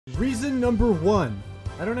Reason number 1.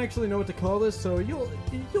 I don't actually know what to call this, so you'll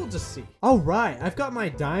just see. Alright, I've got my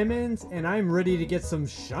diamonds, and I'm ready to get some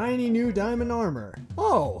shiny new diamond armor.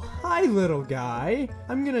 Oh, hi little guy.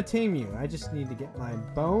 I'm gonna tame you. I just need to get my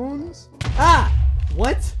bones. Ah!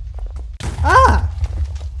 What? Ah!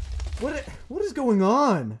 What is going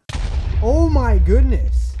on? Oh my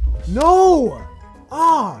goodness. No!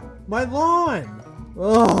 Ah! My lawn!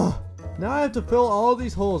 Ugh! Now I have to fill all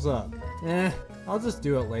these holes up. I'll just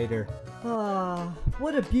do it later. Ah,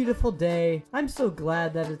 what a beautiful day. I'm so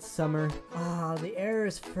glad that it's summer. Ah, the air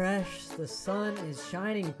is fresh, the sun is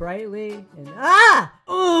shining brightly, and ah!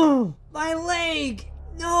 Oh, my leg!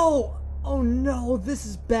 No! Oh no, this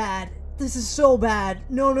is bad. This is so bad.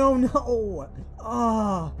 No, no, no!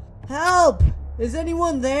 Ah, help! Is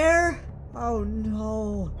anyone there? Oh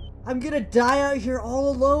no. I'm gonna die out here all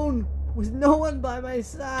alone with no one by my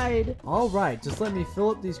side. Alright, just let me fill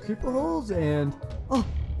up these creeper holes and... Oh,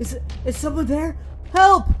 is someone there?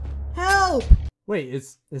 Help! Help! Wait,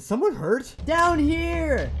 is someone hurt? Down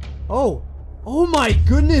here! Oh my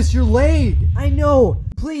goodness, your leg! I know!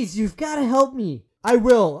 Please, you've gotta help me! I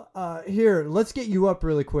will. Here, let's get you up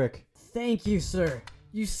really quick. Thank you, sir.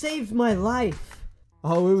 You saved my life.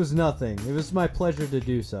 Oh, it was nothing. It was my pleasure to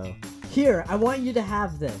do so. Here, I want you to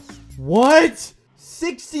have this. What?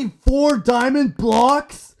 64 diamond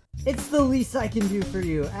blocks? It's the least I can do for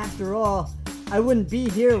you. After all, I wouldn't be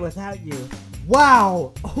here without you.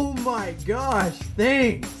 Wow! Oh my gosh,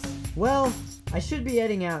 thanks! Well, I should be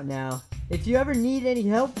heading out now. If you ever need any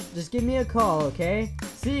help, just give me a call, okay?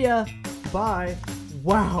 See ya! Bye!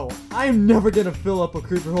 Wow, I'm never gonna fill up a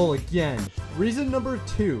creeper hole again. Reason number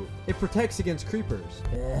 2, it protects against creepers.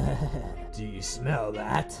 Do you smell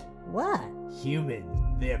that? What?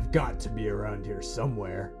 Human. They have got to be around here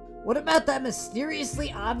somewhere. What about that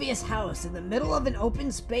mysteriously obvious house in the middle of an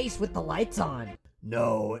open space with the lights on?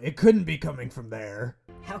 No, it couldn't be coming from there.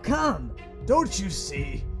 How come? Don't you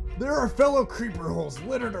see? There are fellow creeper holes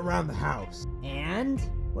littered around the house. And?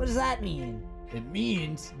 What does that mean? It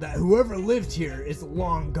means that whoever lived here is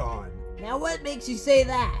long gone. Now what makes you say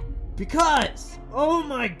that? Because! Oh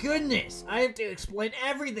my goodness! I have to explain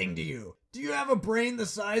everything to you. Do you have a brain the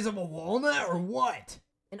size of a walnut or what?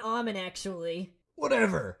 An almond, actually.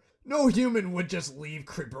 Whatever. No human would just leave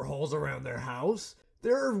creeper holes around their house.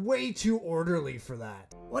 They're way too orderly for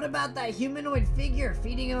that. What about that humanoid figure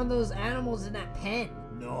feeding on those animals in that pen?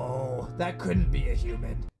 No, that couldn't be a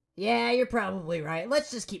human. Yeah, you're probably right.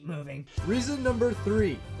 Let's just keep moving. Reason number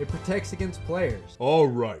 3, it protects against players.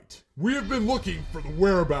 Alright, we have been looking for the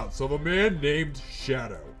whereabouts of a man named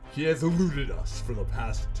Shadow. He has eluded us for the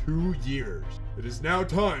past 2 years. It is now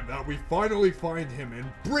time that we finally find him and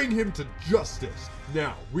bring him to justice.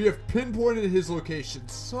 Now, we have pinpointed his location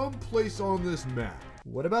someplace on this map.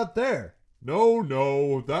 What about there?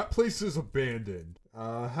 No, that place is abandoned.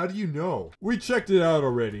 How do you know? We checked it out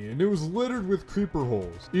already, and it was littered with creeper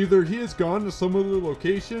holes. Either he has gone to some other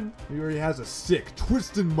location, or he has a sick,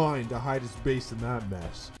 twisted mind to hide his base in that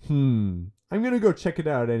mess. I'm gonna go check it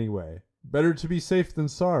out anyway. Better to be safe than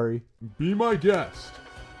sorry. Be my guest.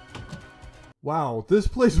 Wow, this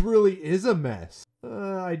place really is a mess.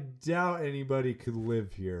 I doubt anybody could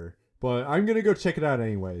live here, but I'm gonna go check it out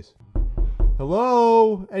anyways.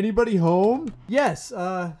 Hello? Anybody home? Yes,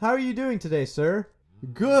 how are you doing today, sir?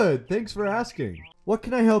 Good, thanks for asking. What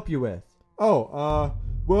can I help you with? Oh,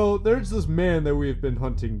 well, there's this man that we have been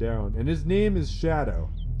hunting down, and his name is Shadow.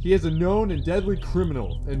 He is a known and deadly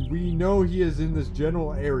criminal, and we know he is in this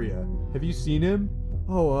general area. Have you seen him?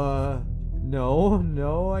 Oh,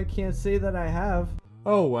 no, I can't say that I have.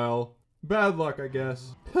 Oh, well, bad luck, I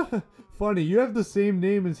guess. Funny, you have the same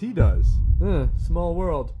name as he does. Small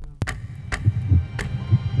world.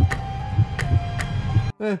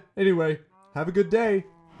 Anyway, have a good day.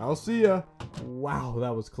 I'll see ya. Wow,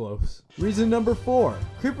 that was close. Reason number 4.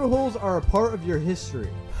 Creeper holes are a part of your history.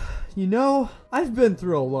 You know, I've been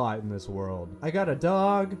through a lot in this world. I got a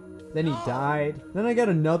dog, then he died, then I got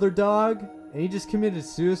another dog, and he just committed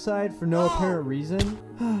suicide for no apparent reason.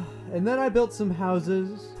 And then I built some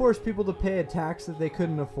houses, forced people to pay a tax that they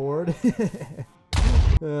couldn't afford.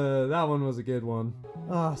 That one was a good one.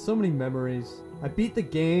 So many memories. I beat the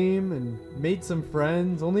game and made some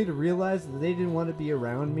friends, only to realize that they didn't want to be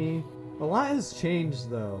around me. A lot has changed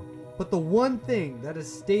though, but the one thing that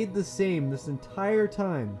has stayed the same this entire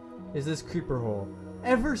time is this creeper hole.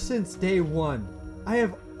 Ever since day 1, I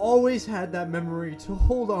have always had that memory to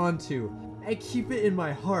hold on to and keep it in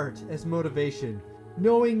my heart as motivation,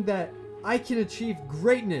 knowing that I can achieve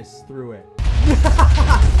greatness through it.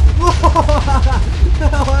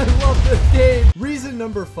 I love this game. Reason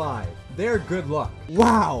number 5. They're good luck.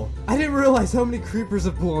 Wow, I didn't realize how many creepers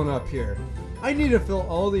have blown up here. I need to fill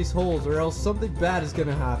all these holes or else something bad is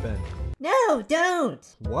gonna happen. No, don't.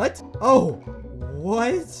 What? Oh,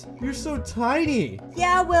 what? You're so tiny.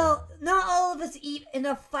 Yeah, well, not all of us eat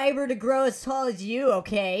enough fiber to grow as tall as you,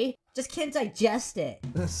 okay? Just can't digest it.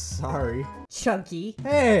 Sorry. Chunky.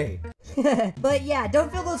 Hey. But yeah,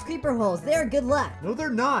 don't fill those creeper holes. They're good luck. No, they're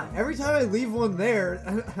not. Every time I leave one there,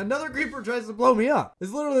 another creeper tries to blow me up.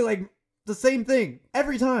 It's literally like the same thing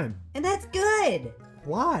every time. And that's good.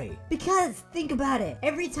 Why? Because, think about it.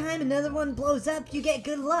 Every time another one blows up, you get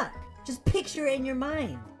good luck. Just picture it in your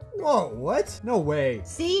mind. Whoa, what? No way.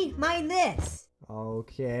 See? Mind this.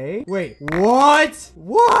 Okay. Wait, what?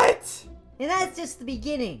 What? And that's just the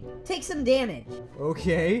beginning. Take some damage.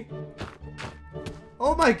 Okay.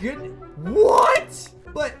 Oh my goodness. What?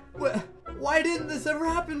 But, why didn't this ever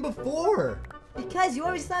happen before? Because you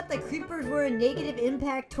always thought that creepers were a negative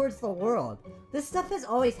impact towards the world. This stuff has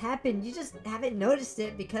always happened, you just haven't noticed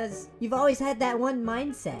it because you've always had that one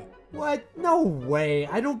mindset. What? No way.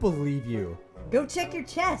 I don't believe you. Go check your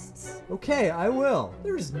chests. Okay, I will.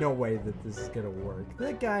 There's no way that this is gonna work.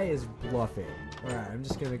 That guy is bluffing. Alright, I'm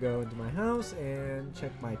just gonna go into my house and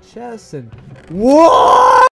check my chests and... Whoa!